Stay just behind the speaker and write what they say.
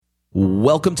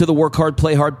Welcome to the Work Hard,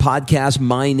 Play Hard podcast.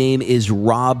 My name is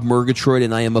Rob Murgatroyd,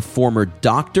 and I am a former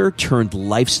doctor turned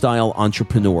lifestyle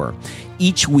entrepreneur.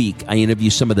 Each week, I interview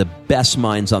some of the best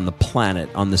minds on the planet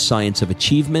on the science of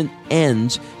achievement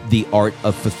and the art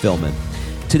of fulfillment.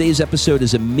 Today's episode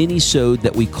is a mini-sode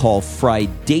that we call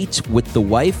Fri-Date with the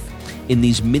Wife. In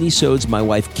these mini-sodes, my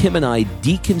wife Kim and I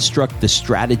deconstruct the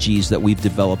strategies that we've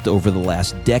developed over the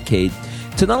last decade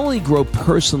to not only grow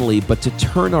personally, but to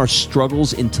turn our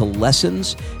struggles into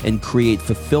lessons and create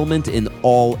fulfillment in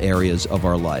all areas of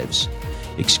our lives.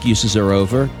 Excuses are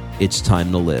over. It's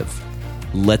time to live.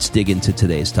 Let's dig into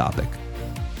today's topic.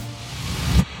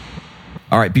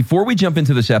 All right, before we jump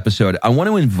into this episode, I want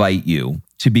to invite you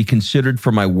to be considered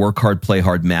for my Work Hard, Play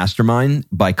Hard Mastermind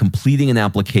by completing an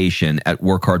application at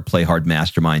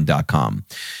workhardplayhardmastermind.com.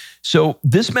 So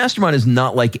this mastermind is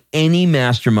not like any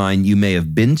mastermind you may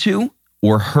have been to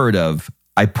or heard of,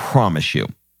 I promise you.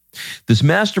 This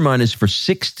mastermind is for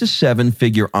 6 to 7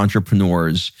 figure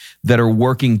entrepreneurs that are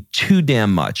working too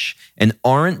damn much and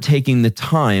aren't taking the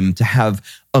time to have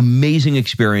amazing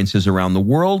experiences around the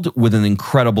world with an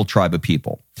incredible tribe of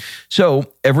people.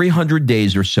 So every 100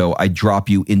 days or so, I drop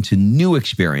you into new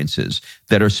experiences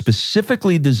that are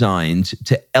specifically designed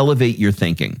to elevate your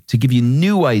thinking, to give you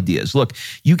new ideas. Look,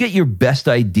 you get your best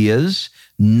ideas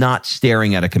not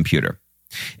staring at a computer.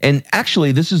 And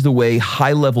actually, this is the way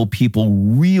high-level people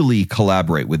really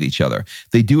collaborate with each other.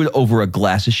 They do it over a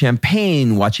glass of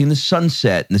champagne, watching the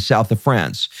sunset in the south of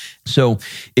France. So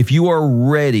if you are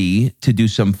ready to do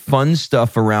some fun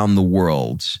stuff around the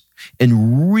world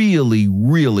and really,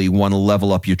 really want to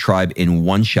level up your tribe in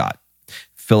one shot,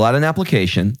 fill out an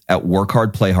application at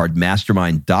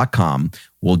workhardplayhardmastermind.com.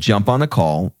 We'll jump on a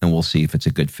call and we'll see if it's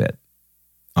a good fit.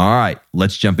 All right,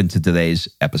 let's jump into today's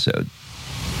episode.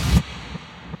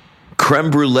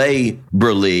 Creme brulee,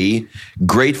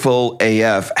 grateful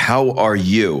AF. How are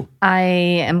you? I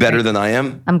am better than I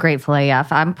am. I'm grateful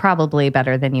AF. I'm probably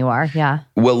better than you are. Yeah.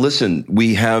 Well, listen,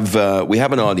 we have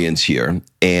an audience here,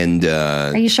 and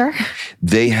are you sure?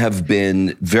 They have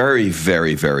been very,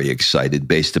 very, very excited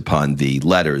based upon the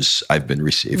letters I've been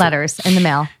receiving. Letters in the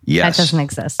mail. Yes, that doesn't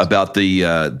exist. About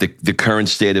the current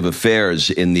state of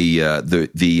affairs in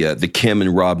the Kim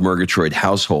and Rob Murgatroyd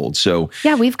household. So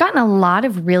yeah, we've gotten a lot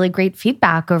of really great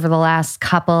feedback over the last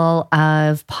couple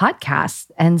of podcasts,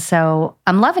 and so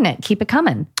I'm loving it. Keep it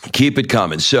coming. Keep it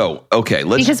coming. So, okay,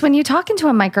 because when you talk into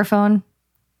a microphone,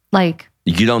 like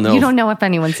you don't know if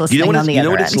anyone's listening on the other end. You know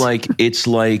what it's like? It's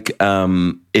like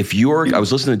if you're. I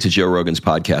was listening to Joe Rogan's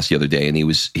podcast the other day, and he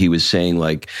was saying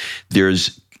like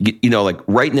there's. Like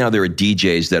right now there are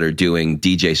DJs that are doing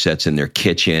DJ sets in their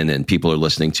kitchen, and people are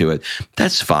listening to it.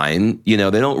 That's fine. They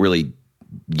don't really.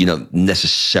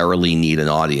 Necessarily need an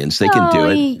audience. They can do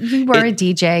it. You were a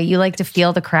DJ. You like to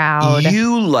feel the crowd.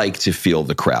 You like to feel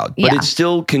the crowd, but it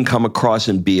still can come across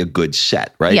and be a good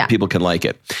set, right? Yeah. People can like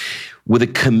it. With a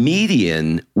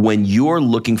comedian, when you're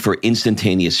looking for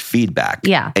instantaneous feedback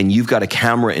and you've got a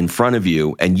camera in front of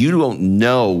you and you don't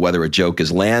know whether a joke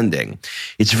is landing,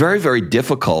 it's very, very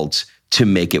difficult to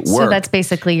make it work. So that's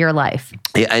basically your life.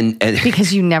 Yeah, and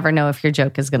because you never know if your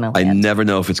joke is going to land. I never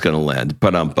know if it's going to land.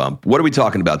 But what are we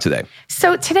talking about today?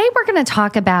 So today we're going to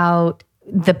talk about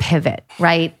the pivot,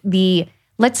 right?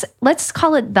 Let's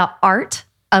call it the art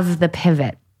of the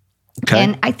pivot. Okay.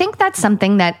 And I think that's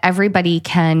something that everybody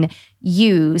can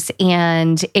use,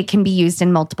 and it can be used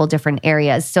in multiple different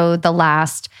areas. So the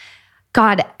last,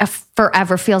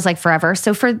 forever feels like forever.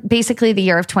 So for basically the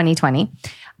year of 2020,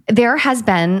 there has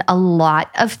been a lot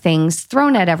of things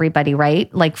thrown at everybody,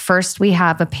 right? Like first we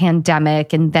have a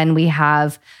pandemic, and then we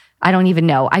have, I don't even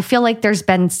know. I feel like there's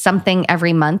been something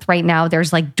every month right now.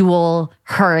 There's like dual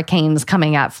hurricanes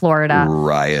coming at Florida.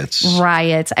 Riots.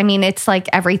 I mean, it's like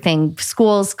everything.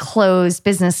 Schools closed,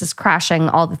 businesses crashing,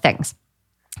 all the things.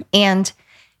 And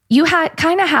you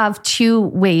kind of have two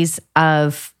ways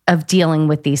of dealing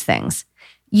with these things.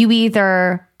 You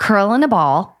either curl in a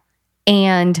ball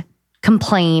and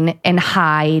complain and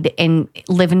hide and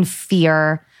live in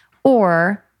fear,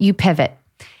 or you pivot.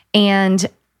 And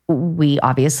we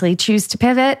obviously choose to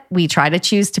pivot. We try to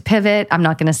choose to pivot. I'm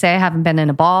not going to say I haven't been in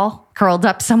a ball, curled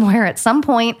up somewhere at some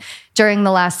point during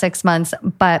the last 6 months,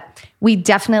 but we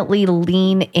definitely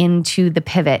lean into the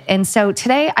pivot. And so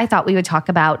today I thought we would talk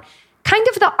about kind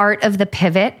of the art of the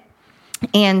pivot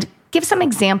and give some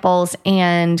examples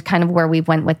and kind of where we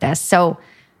went with this. So,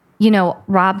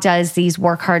 Rob does these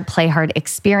work hard, play hard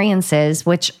experiences,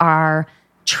 which are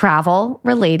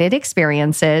travel-related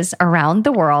experiences around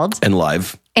the world. And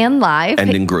live. And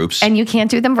in groups. And you can't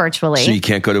do them virtually. So you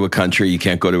can't go to a country, you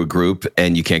can't go to a group,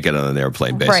 and you can't get on an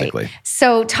airplane, basically. Right.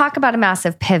 So talk about a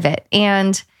massive pivot.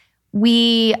 And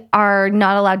we are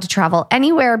not allowed to travel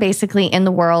anywhere basically in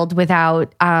the world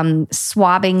without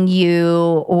swabbing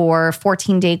you or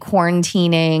 14-day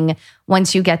quarantining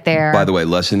once you get there. By the way,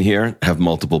 lesson here, have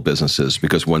multiple businesses,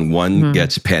 because when one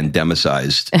gets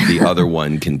pandemicized, the other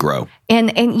one can grow. And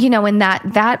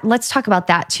that let's talk about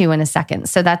that too in a second.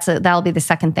 So that'll be the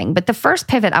second thing. But the first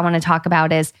pivot I want to talk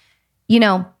about is,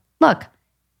 look,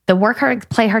 the work hard,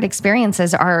 play hard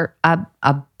experiences are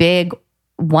a big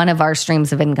one of our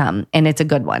streams of income, and it's a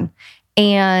good one.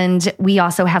 And we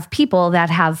also have people that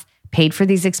have paid for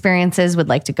these experiences, would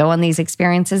like to go on these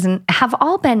experiences, and have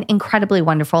all been incredibly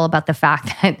wonderful about the fact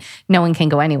that no one can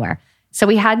go anywhere. So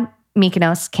we had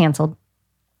Mykonos canceled,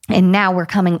 and now we're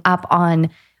coming up on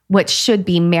what should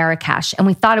be Marrakesh. And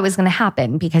we thought it was going to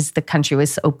happen because the country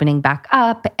was opening back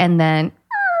up, and then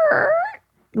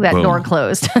that Boom. door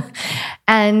closed.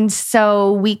 And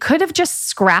so we could have just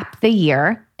scrapped the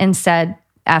year and said,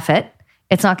 F it,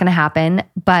 it's not going to happen.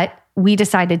 But we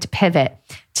decided to pivot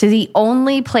to the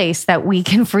only place that we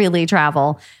can freely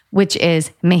travel, which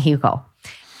is Mexico.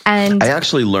 And I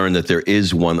actually learned that there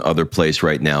is one other place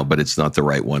right now, but it's not the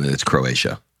right one, and it's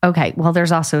Croatia. Okay, well,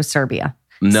 there's also Serbia.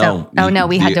 No.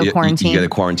 We had to quarantine. You get a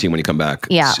quarantine when you come back.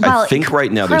 Yeah. I think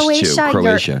right now there's two.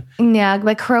 Croatia. Yeah,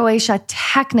 but Croatia,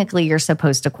 technically you're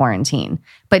supposed to quarantine,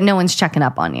 but no one's checking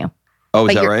up on you. Oh,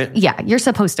 is But that right? Yeah, you're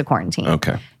supposed to quarantine.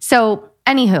 Okay. So,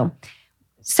 anywho,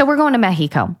 we're going to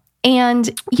Mexico. And,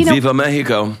 Viva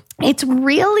Mexico. It's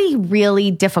really,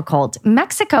 really difficult.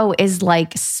 Mexico is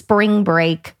like spring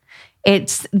break.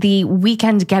 It's the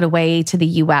weekend getaway to the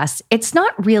US. It's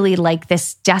not really like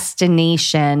this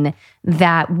destination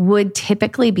that would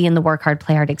typically be in the work hard,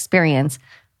 play hard experience.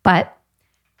 But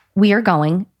we are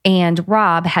going, and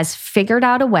Rob has figured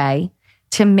out a way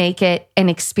to make it an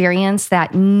experience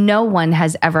that no one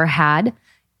has ever had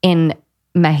in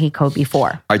Mexico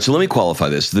before. All right, so let me qualify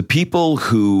this. The people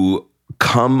who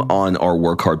come on our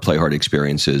work hard, play hard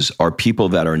experiences are people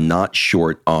that are not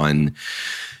short on,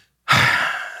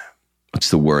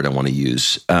 what's the word I want to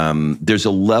use? There's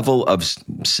a level of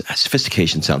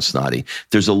sophistication, sounds snotty.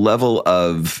 There's a level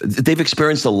of, they've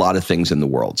experienced a lot of things in the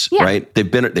world, right? They've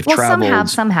traveled. Some have,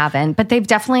 some haven't, but they've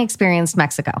definitely experienced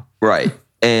Mexico. Right.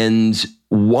 And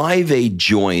why they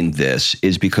joined this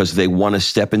is because they want to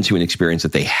step into an experience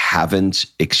that they haven't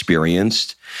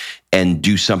experienced and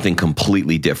do something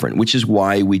completely different, which is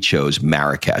why we chose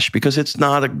Marrakesh, because it's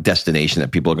not a destination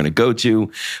that people are going to go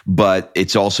to, but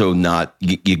it's also not,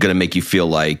 you're going to make you feel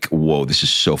like, whoa, this is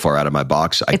so far out of my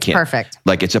box. It's perfect.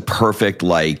 Like, it's a perfect,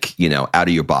 out of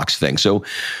your box thing. So,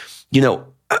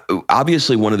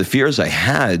 obviously, one of the fears I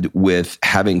had with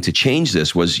having to change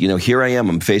this was, here I am,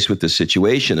 I'm faced with this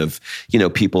situation of,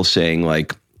 people saying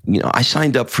like, I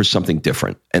signed up for something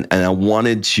different and I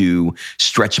wanted to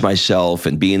stretch myself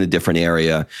and be in a different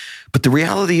area. But the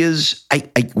reality is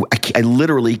I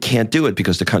literally can't do it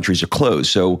because the countries are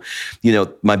closed. So,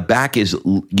 my back is,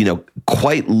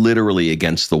 quite literally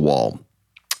against the wall.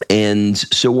 And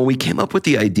so when we came up with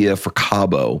the idea for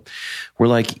Cabo, we're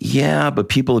like, yeah, but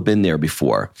people have been there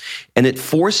before. And it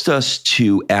forced us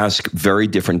to ask very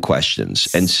different questions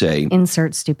and say,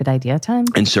 Insert stupid idea time.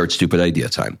 And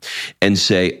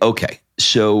say, okay,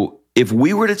 so if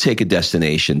we were to take a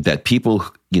destination that people,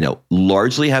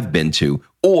 largely have been to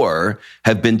or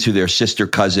have been to their sister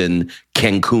cousin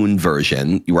Cancun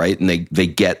version, right? And they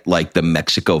get like the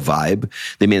Mexico vibe.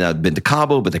 They may not have been to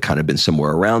Cabo, but they kind of been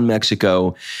somewhere around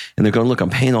Mexico. And they're going, look, I'm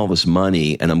paying all this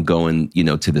money and I'm going,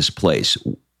 to this place.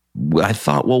 I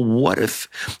thought, well, what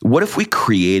if we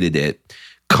created it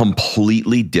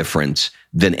completely different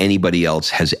than anybody else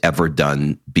has ever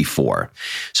done before?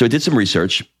 So I did some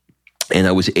research. And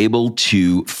I was able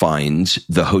to find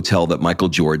the hotel that Michael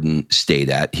Jordan stayed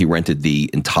at. He rented the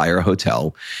entire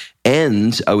hotel.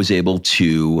 And I was able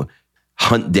to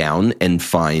hunt down and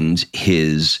find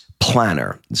his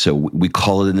planner. So we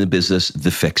call it in the business,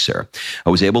 the fixer. I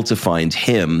was able to find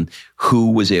him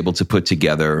who was able to put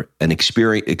together an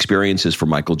experiences for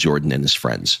Michael Jordan and his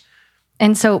friends.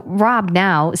 And so Rob,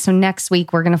 next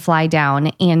week we're going to fly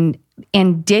down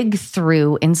and dig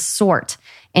through and sort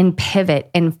and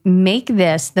pivot and make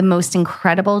this the most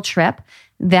incredible trip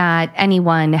that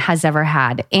anyone has ever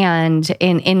had, and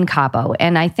in Cabo.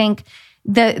 And I think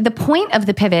the point of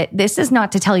the pivot, this is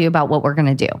not to tell you about what we're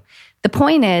going to do. The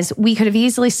point is we could have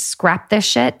easily scrapped this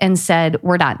shit and said,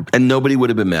 we're done. And nobody would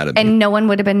have been mad at me. And no one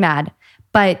would have been mad.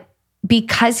 But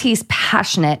because he's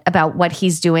passionate about what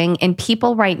he's doing and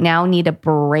people right now need a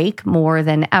break more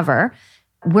than ever,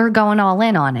 we're going all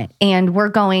in on it and we're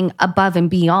going above and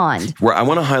beyond. I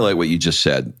want to highlight what you just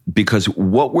said, because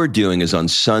what we're doing is on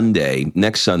Sunday,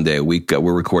 next Sunday,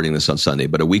 we're recording this on Sunday,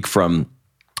 but a week from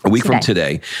week from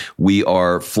today, we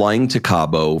are flying to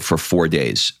Cabo for 4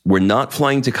 days. We're not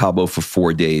flying to Cabo for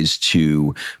 4 days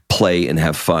to play and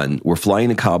have fun. We're flying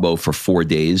to Cabo for 4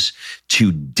 days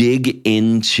to dig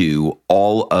into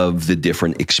all of the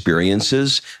different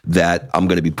experiences that I'm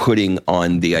going to be putting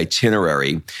on the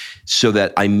itinerary so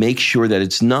that I make sure that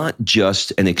it's not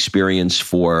just an experience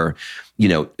for,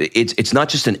 it's not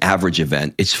just an average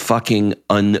event. It's fucking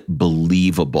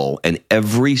unbelievable. And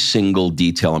every single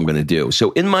detail I'm going to do.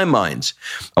 So in my mind,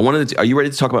 are you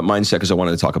ready to talk about mindset? Because I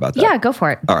wanted to talk about that. Yeah, go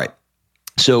for it. All right.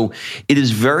 So it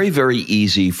is very, very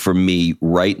easy for me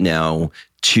right now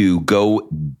to go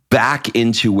back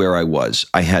into where I was.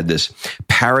 I had this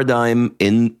paradigm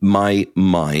in my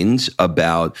mind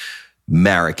about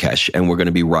Marrakesh, and we're going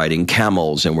to be riding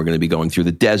camels, and we're going to be going through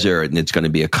the desert, and it's going to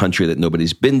be a country that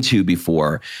nobody's been to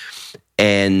before.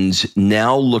 And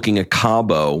now looking at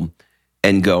Cabo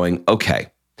and going, okay,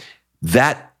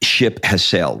 that ship has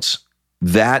sailed.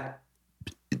 That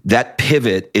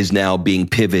pivot is now being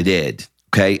pivoted.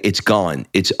 Okay, it's gone.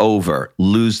 It's over.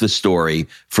 Lose the story.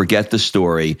 Forget the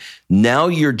story. Now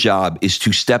your job is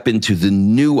to step into the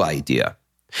new idea.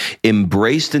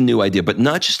 Embrace the new idea, but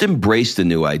not just embrace the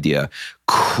new idea,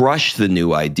 crush the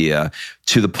new idea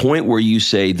to the point where you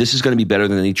say, this is going to be better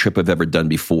than any trip I've ever done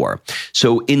before.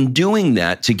 So in doing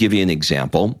that, to give you an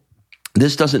example,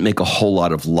 this doesn't make a whole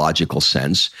lot of logical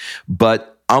sense,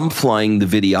 but I'm flying the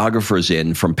videographers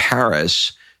in from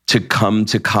Paris to come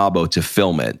to Cabo to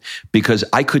film it, because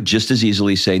I could just as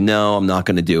easily say, no, I'm not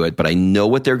going to do it, but I know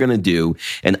what they're going to do.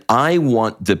 And I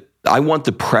want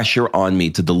the pressure on me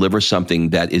to deliver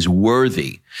something that is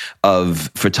worthy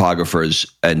of photographers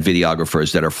and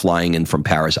videographers that are flying in from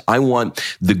Paris. I want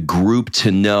the group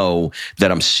to know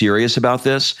that I'm serious about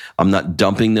this. I'm not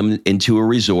dumping them into a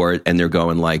resort and they're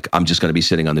going like, I'm just going to be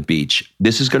sitting on the beach.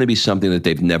 This is going to be something that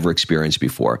they've never experienced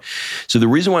before. So the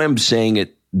reason why I'm saying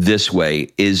it this way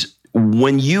is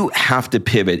when you have to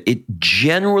pivot, it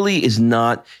generally is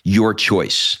not your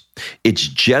choice. It's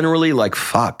generally like,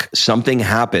 fuck, something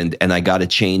happened and I got to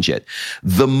change it.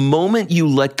 The moment you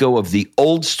let go of the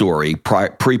old story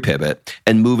pre-pivot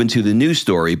and move into the new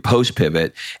story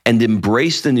post-pivot and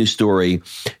embrace the new story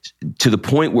to the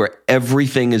point where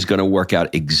everything is going to work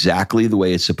out exactly the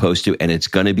way it's supposed to, and it's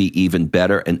going to be even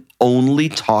better, and only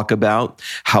talk about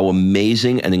how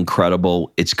amazing and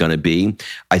incredible it's going to be.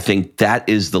 I think that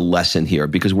is the lesson here,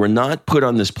 because we're not put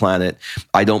on this planet,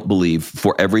 I don't believe,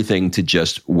 for everything to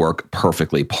just work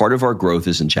perfectly. Part of our growth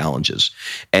is in challenges.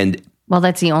 And well,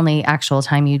 that's the only actual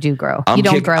time you do grow. I'm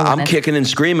grow. Kicking and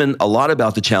screaming a lot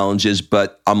about the challenges,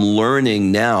 but I'm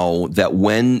learning now that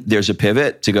when there's a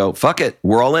pivot to go, fuck it,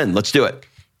 we're all in, let's do it.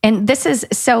 And this is,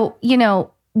 so,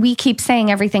 we keep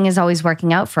saying everything is always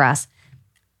working out for us.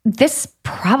 This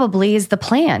probably is the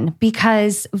plan,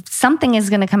 because something is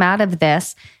going to come out of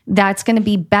this that's going to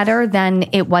be better than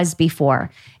it was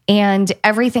before. And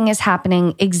everything is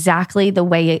happening exactly the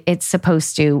way it's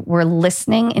supposed to. We're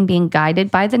listening and being guided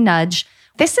by the nudge.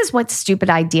 This is what Stupid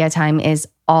Idea Time is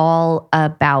all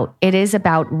about. It is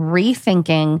about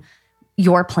rethinking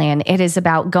your plan. It is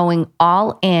about going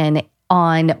all in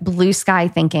on blue sky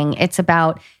thinking. It's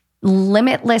about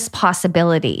limitless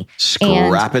possibility.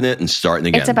 Scrapping it and starting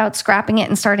again. It's about scrapping it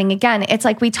and starting again. It's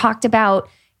like we talked about,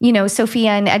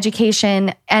 Sophia and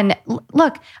education. And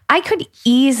look, I could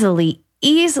easily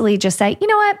just say, you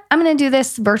know what, I'm going to do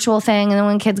this virtual thing. And then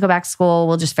when kids go back to school,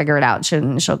 we'll just figure it out.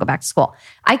 She'll go back to school.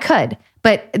 I could,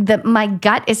 but my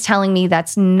gut is telling me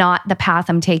that's not the path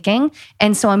I'm taking.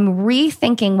 And so I'm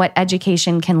rethinking what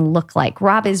education can look like.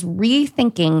 Rob is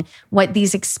rethinking what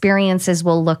these experiences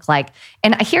will look like.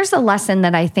 And here's the lesson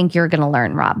that I think you're going to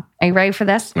learn, Rob. Are you ready for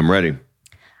this? I'm ready.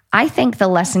 I think the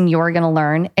lesson you're going to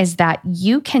learn is that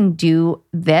you can do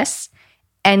this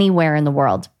anywhere in the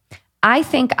world. I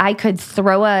think I could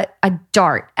throw a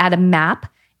dart at a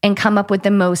map and come up with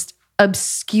the most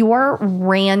obscure,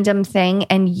 random thing,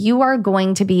 and you are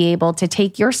going to be able to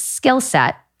take your skill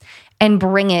set and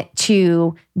bring it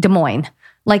to Des Moines.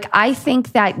 Like, I think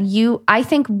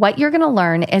what you're going to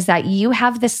learn is that you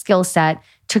have the skill set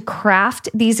to craft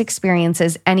these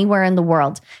experiences anywhere in the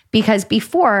world. Because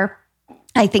before,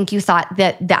 I think you thought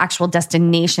that the actual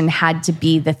destination had to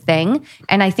be the thing.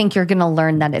 And I think you're going to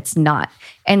learn that it's not.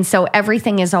 And so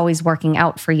everything is always working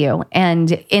out for you.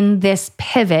 And in this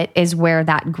pivot is where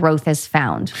that growth is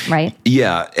found, right?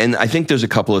 Yeah. And I think there's a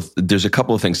couple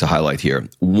of things to highlight here.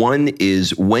 One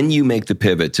is when you make the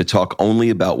pivot to talk only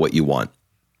about what you want.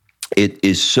 It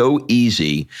is so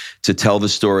easy to tell the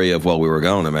story of, well, we were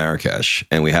going to Marrakesh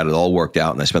and we had it all worked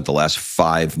out. And I spent the last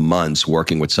 5 months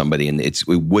working with somebody and it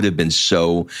would have been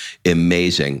so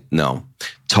amazing. No,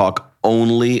 talk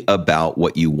only about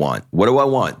what you want. What do I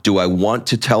want? Do I want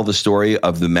to tell the story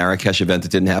of the Marrakesh event that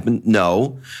didn't happen?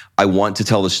 No. I want to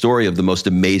tell the story of the most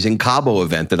amazing Cabo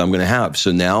event that I'm going to have.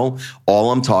 So now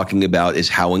all I'm talking about is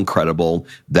how incredible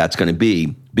that's going to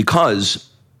be, because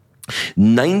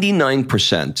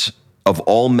 99% of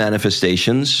all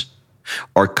manifestations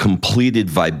are completed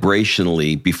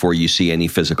vibrationally before you see any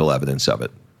physical evidence of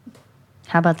it.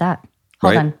 How about that?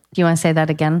 Hold on. Do you want to say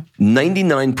that again?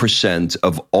 99%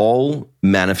 of all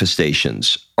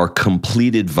manifestations are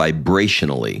completed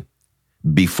vibrationally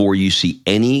before you see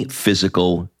any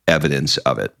physical evidence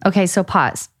of it. Okay, so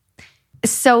pause.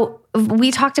 So we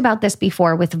talked about this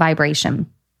before with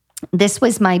vibration. This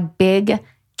was my big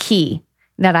key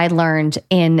that I learned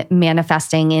in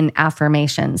manifesting in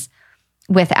affirmations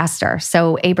with Esther.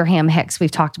 So Abraham Hicks,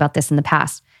 we've talked about this in the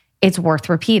past. It's worth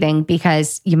repeating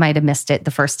because you might have missed it the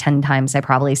first 10 times I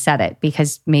probably said it,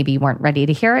 because maybe you weren't ready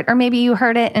to hear it, or maybe you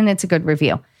heard it and it's a good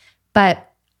review.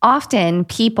 But often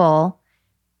people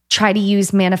try to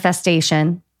use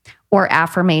manifestation or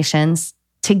affirmations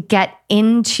to get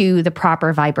into the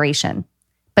proper vibration.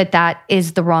 But that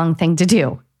is the wrong thing to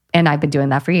do. And I've been doing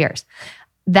that for years.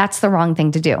 That's the wrong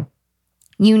thing to do.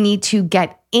 You need to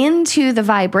get into the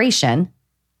vibration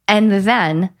and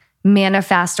then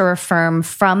manifest or affirm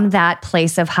from that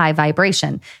place of high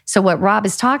vibration. So what Rob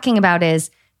is talking about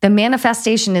is the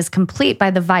manifestation is complete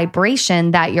by the vibration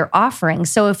that you're offering.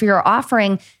 So if you're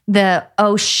offering the,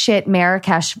 oh shit,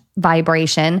 Marrakesh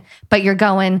vibration, but you're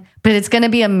going, but it's going to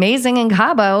be amazing in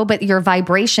Cabo, but your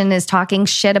vibration is talking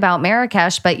shit about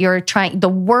Marrakesh, but you're trying, the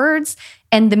words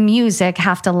and the music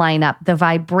have to line up. The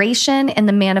vibration and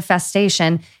the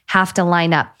manifestation have to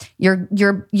line up.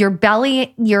 Your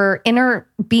belly, your inner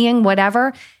being,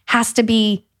 whatever, has to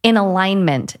be in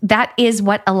alignment. That is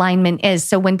what alignment is.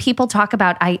 So when people talk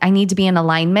about, I need to be in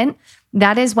alignment,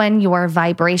 that is when your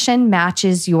vibration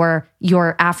matches your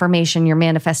affirmation, your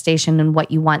manifestation, and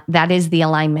what you want. That is the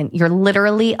alignment. You're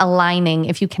literally aligning.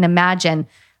 If you can imagine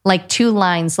like two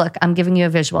lines, look, I'm giving you a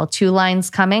visual, two lines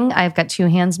coming. I've got two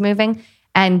hands moving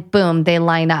and boom, they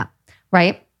line up,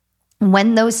 right?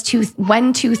 When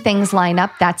two things line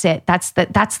up, that's it. That's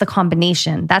the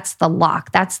combination. That's the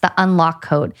lock. That's the unlock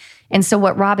code. And so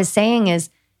what Rob is saying is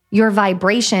your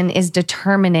vibration is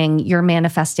determining your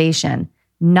manifestation,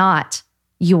 not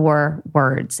your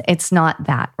words. It's not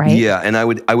that, right? Yeah, and I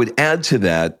would add to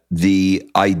that the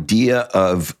idea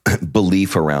of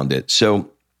belief around it. So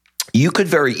you could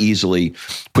very easily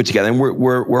put together, and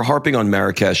we're harping on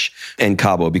Marrakesh and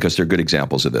Cabo because they're good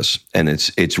examples of this, and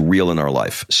it's real in our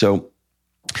life. So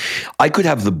I could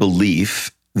have the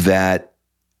belief that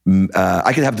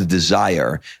I could have the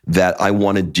desire that I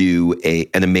want to do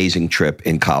an amazing trip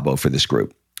in Cabo for this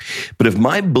group. But if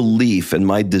my belief and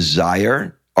my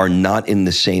desire are not in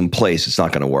the same place, it's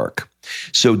not going to work.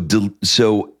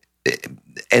 So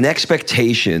an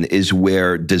expectation is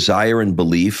where desire and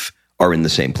belief are in the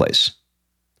same place.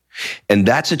 And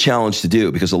that's a challenge to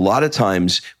do, because a lot of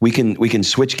times we can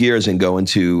switch gears and go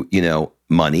into,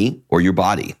 money or your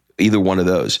body. Either one of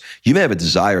those. You may have a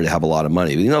desire to have a lot of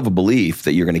money, but you don't have a belief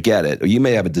that you're going to get it. Or you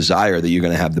may have a desire that you're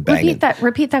going to have the bang.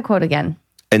 Repeat that quote again.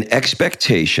 An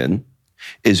expectation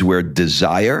is where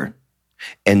desire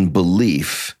and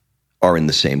belief are in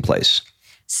the same place.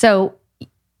 So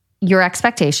your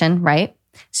expectation, right?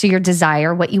 So your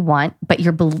desire, what you want, but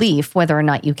your belief, whether or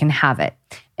not you can have it.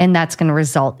 And that's going to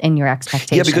result in your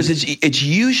expectation. Yeah, because it's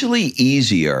usually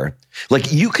easier.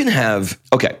 Like you can have,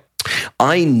 okay,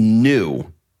 I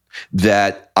knew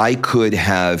that I could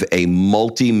have a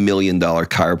multi-million-dollar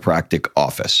chiropractic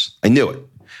office. I knew it.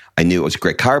 I knew it was a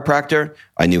great chiropractor.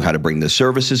 I knew how to bring the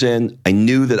services in. I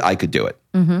knew that I could do it.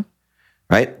 Mm-hmm.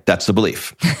 Right? That's the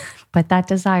belief. But that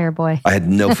desire, boy. I had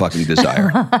no fucking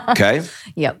desire. Okay?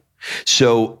 Yep.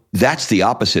 So that's the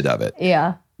opposite of it.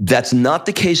 Yeah. That's not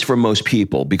the case for most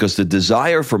people, because the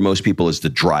desire for most people is the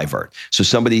driver. So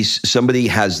somebody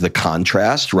has the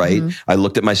contrast, right? Mm-hmm. I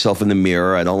looked at myself in the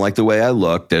mirror. I don't like the way I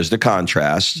look. There's the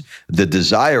contrast. The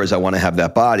desire is I want to have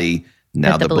that body.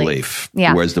 Now the belief.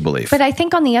 Yeah. Where's the belief? But I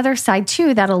think on the other side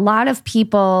too, that a lot of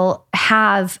people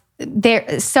have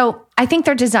so I think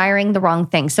they're desiring the wrong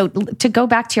thing. So to go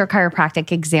back to your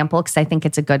chiropractic example, because I think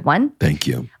it's a good one. Thank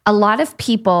you. A lot of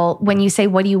people, when you say,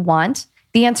 what do you want?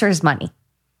 The answer is money.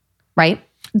 Right?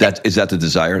 Is that the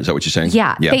desire? Is that what you're saying?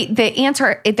 Yeah. The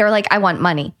answer, they're like, I want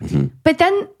money. Mm-hmm. But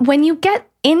then when you get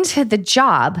into the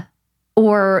job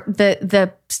or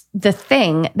the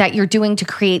thing that you're doing to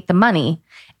create the money,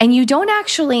 and you don't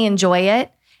actually enjoy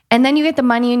it, and then you get the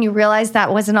money and you realize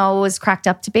that wasn't all it was cracked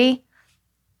up to be,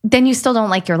 then you still don't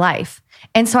like your life.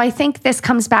 And so I think this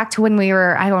comes back to when we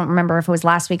were, I don't remember if it was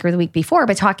last week or the week before,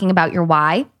 but talking about your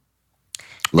why.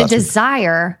 The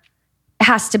desire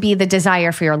has to be the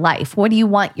desire for your life. What do you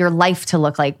want your life to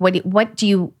look like? What do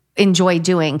you enjoy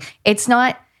doing? It's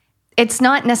not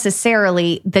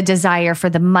necessarily the desire for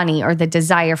the money or the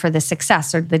desire for the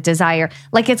success or the desire.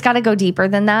 Like, it's got to go deeper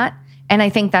than that. And I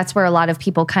think that's where a lot of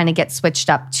people kind of get switched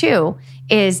up too,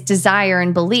 is desire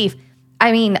and belief.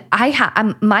 I mean,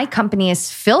 my company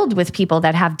is filled with people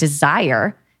that have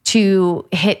desire to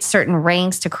hit certain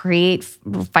ranks, to create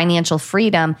financial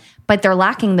freedom, but they're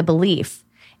lacking the belief.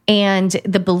 And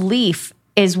the belief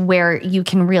is where you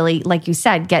can really, like you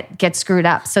said, get screwed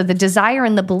up. So the desire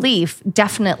and the belief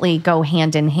definitely go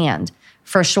hand in hand,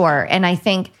 for sure. And I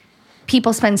think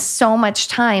people spend so much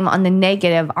time on the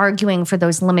negative, arguing for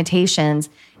those limitations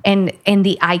and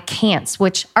the I can'ts,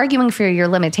 which arguing for your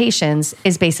limitations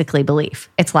is basically belief.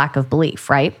 It's lack of belief,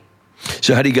 right?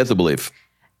 So how do you get the belief?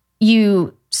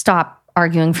 You stop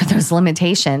arguing for those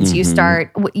limitations. Mm-hmm. You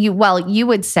start, you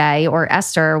would say, or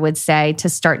Esther would say, to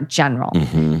start general.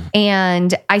 Mm-hmm.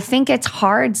 And I think it's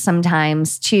hard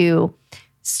sometimes to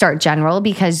start general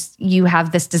because you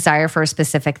have this desire for a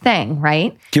specific thing,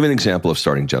 right? Give an example of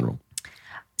starting general.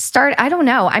 I don't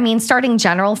know. I mean, starting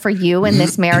general for you in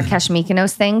this Marrakesh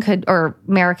Mykonos thing or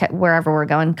Marrakesh, wherever we're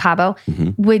going, Cabo,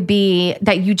 would be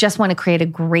that you just want to create a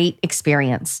great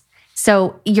experience.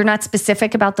 So you're not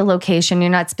specific about the location,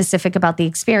 you're not specific about the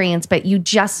experience, but you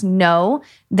just know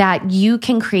that you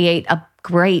can create a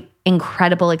great,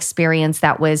 incredible experience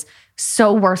that was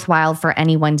so worthwhile for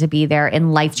anyone to be there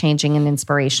and life-changing and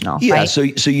inspirational. Yeah. Right? So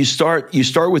you start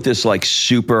with this like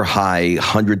super high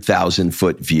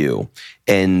 100,000-foot view.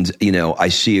 And, I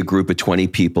see a group of 20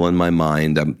 people in my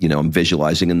mind. I'm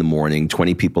visualizing in the morning,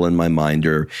 20 people in my mind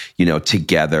are,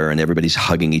 together, and everybody's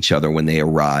hugging each other when they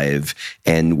arrive.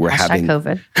 And we're having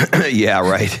COVID. Yeah,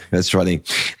 right. That's funny.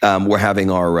 We're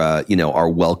having our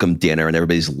welcome dinner, and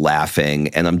everybody's laughing.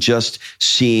 And I'm just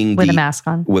seeing with a mask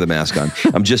on.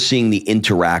 I'm just seeing the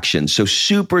interaction. So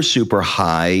super, super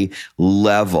high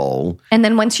level. And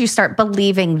then once you start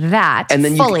believing that and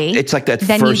then fully, it's like that.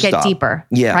 Then first you get stop. deeper.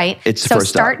 Yeah, right. It's the so first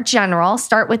start stop. General.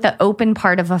 Start with the open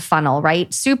part of a funnel.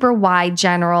 Right. Super wide,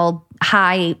 general,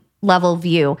 high level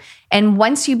view. And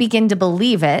once you begin to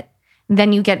believe it,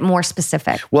 then you get more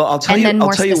specific. Well, I'll tell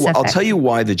you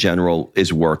why the general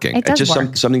is working. It does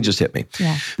work. Something just hit me.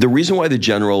 Yeah. The reason why the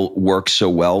general works so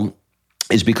well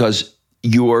is because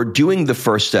you're doing the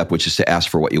first step, which is to ask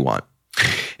for what you want.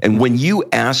 And when you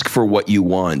ask for what you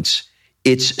want,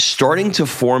 it's starting to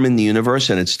form in the universe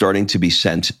and it's starting to be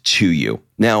sent to you.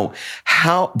 Now,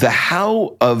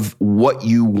 how of what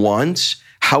you want,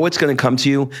 how it's going to come to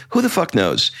you, who the fuck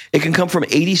knows? It can come from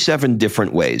 87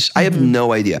 different ways. I have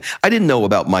no idea. I didn't know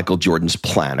about Michael Jordan's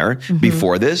planner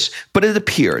before this, but it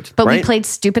appeared. But right? we played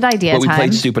stupid idea time. We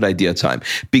played stupid idea time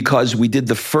because we did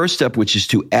the first step, which is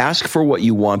to ask for what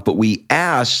you want, but we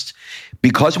asked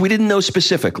because we didn't know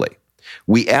specifically.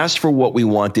 We asked for what we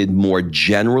wanted more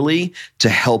generally to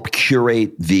help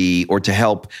curate to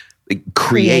help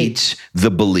create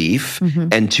the belief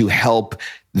and to help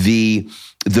the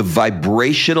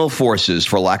vibrational forces,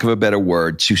 for lack of a better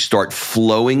word, to start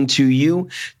flowing to you,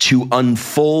 to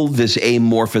unfold this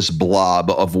amorphous blob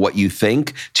of what you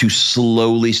think, to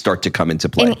slowly start to come into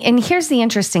play. And here's the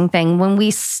interesting thing. When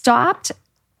we stopped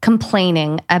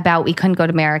complaining about we couldn't go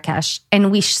to Marrakesh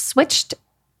and we switched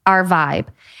our vibe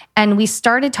and we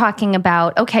started talking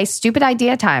about, okay, stupid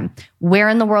idea time. Where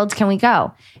in the world can we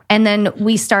go? And then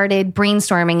we started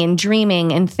brainstorming and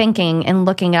dreaming and thinking and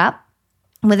looking up.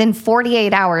 Within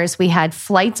 48 hours, we had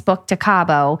flights booked to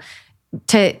Cabo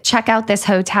to check out this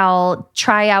hotel,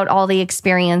 try out all the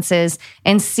experiences,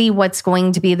 and see what's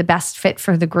going to be the best fit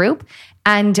for the group.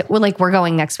 And we're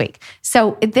going next week.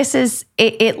 So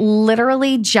it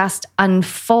literally just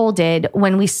unfolded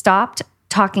when we stopped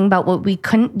talking about what we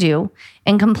couldn't do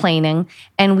and complaining,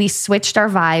 and we switched our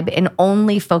vibe and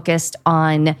only focused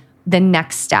on the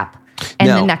next step. And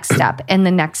the next step, and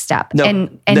the next step.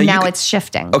 And now it's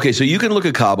shifting. Okay, so you can look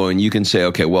at Cabo and you can say,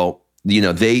 okay, well,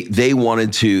 they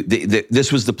wanted to,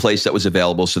 this was the place that was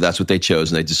available, so that's what they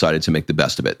chose, and they decided to make the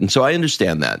best of it. And so I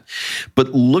understand that. But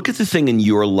look at the thing in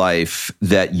your life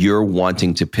that you're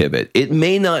wanting to pivot. It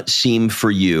may not seem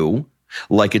for you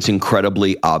like it's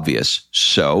incredibly obvious.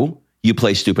 So you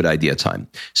play Stupid Idea Time.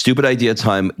 Stupid Idea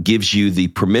Time gives you the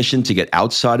permission to get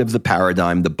outside of the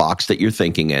paradigm, the box that you're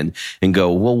thinking in, and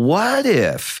go, well, what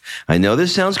if? I know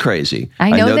this sounds crazy.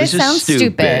 I know this sounds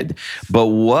stupid. But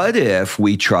what if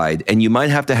we tried? And you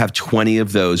might have to have 20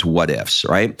 of those what ifs,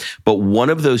 right? But one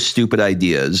of those stupid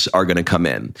ideas are going to come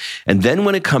in. And then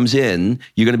when it comes in,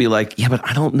 you're going to be like, yeah, but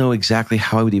I don't know exactly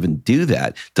how I would even do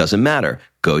that. Doesn't matter.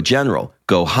 Go general,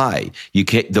 go high. You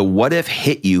can't, the what if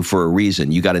hit you for a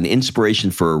reason. You got an inspiration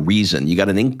for a reason. You got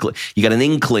an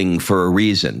inkling for a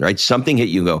reason, right? Something hit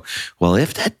you and go, well,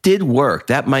 if that did work,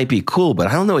 that might be cool, but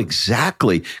I don't know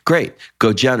exactly. Great.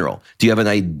 Go general. Do you have an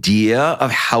idea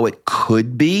of how it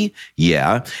could be?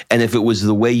 Yeah. And if it was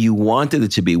the way you wanted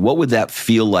it to be, what would that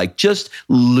feel like? Just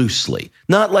loosely,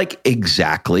 not like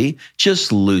exactly,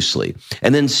 just loosely.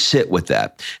 And then sit with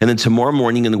that. And then tomorrow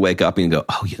morning, you're going to wake up and you go,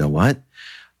 oh, you know what?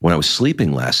 When I was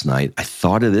sleeping last night, I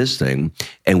thought of this thing,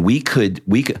 and we could,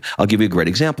 I'll give you a great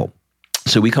example.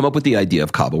 So we come up with the idea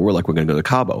of Cabo. We're going to go to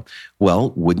Cabo.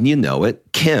 Well, wouldn't you know it?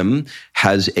 Kim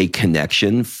has a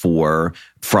connection from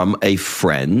a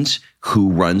friend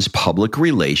who runs public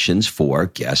relations for,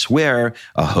 guess where?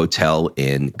 A hotel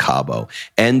in Cabo.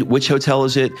 And which hotel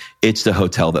is it? It's the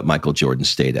hotel that Michael Jordan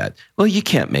stayed at. Well, you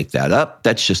can't make that up.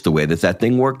 That's just the way that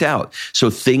thing worked out.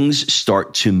 So things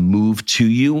start to move to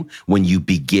you when you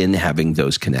begin having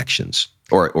those connections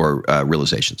or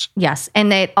realizations. Yes.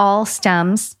 And it all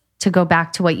stems, to go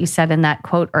back to what you said in that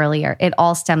quote earlier, it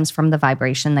all stems from the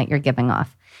vibration that you're giving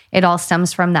off. It all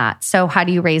stems from that. So how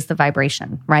do you raise the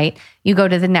vibration, right? You go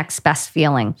to the next best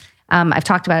feeling. I've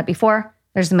talked about it before.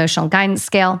 There's the emotional guidance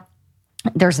scale.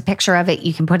 There's a picture of it.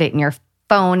 You can put it in your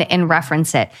phone and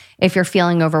reference it. If you're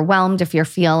feeling overwhelmed, if you're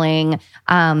feeling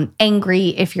angry,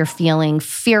 if you're feeling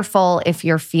fearful, if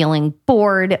you're feeling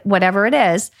bored, whatever it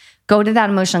is, go to that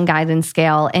emotional guidance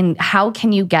scale. And how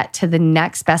can you get to the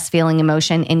next best feeling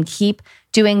emotion and keep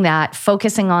doing that,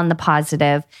 focusing on the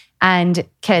positive. And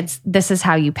kids, this is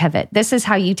how you pivot. This is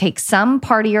how you take some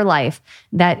part of your life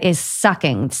that is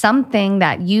sucking, something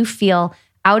that you feel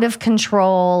out of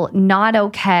control, not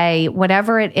okay,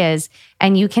 whatever it is,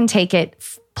 and you can take it,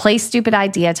 play Stupid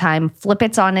Idea Time, flip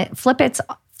it on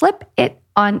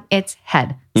its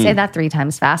head. Say that 3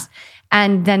 times fast.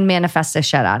 And then manifest the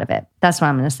shit out of it. That's what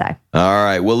I'm going to say. All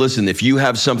right. Well, listen, if you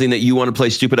have something that you want to play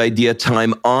Stupid Idea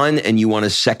Time on and you want a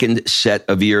second set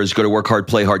of ears, go to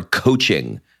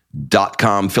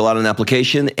workhardplayhardcoaching.com, fill out an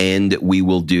application, and we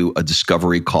will do a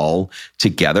discovery call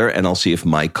together, and I'll see if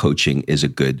my coaching is a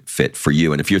good fit for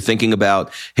you. And if you're thinking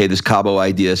about, hey, this Cabo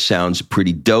idea sounds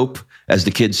pretty dope, as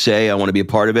the kids say, I want to be a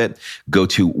part of it, go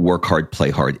to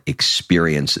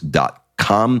workhardplayhardexperience.com.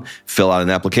 Fill out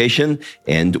an application,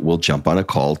 and we'll jump on a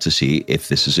call to see if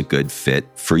this is a good fit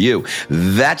for you.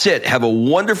 That's it. Have a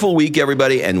wonderful week,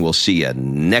 everybody, and we'll see you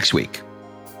next week.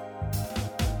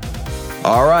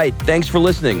 All right. Thanks for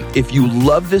listening. If you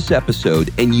love this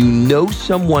episode and you know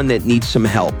someone that needs some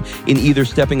help in either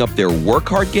stepping up their work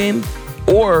hard game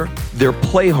or their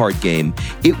play hard game,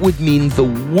 it would mean the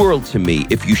world to me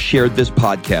if you shared this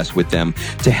podcast with them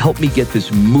to help me get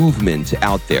this movement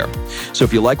out there. So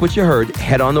if you like what you heard,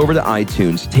 head on over to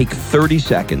iTunes, take 30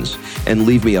 seconds, and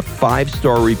leave me a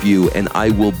 5-star review, and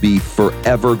I will be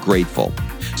forever grateful.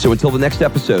 So until the next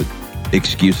episode,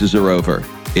 excuses are over.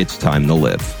 It's time to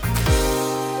live.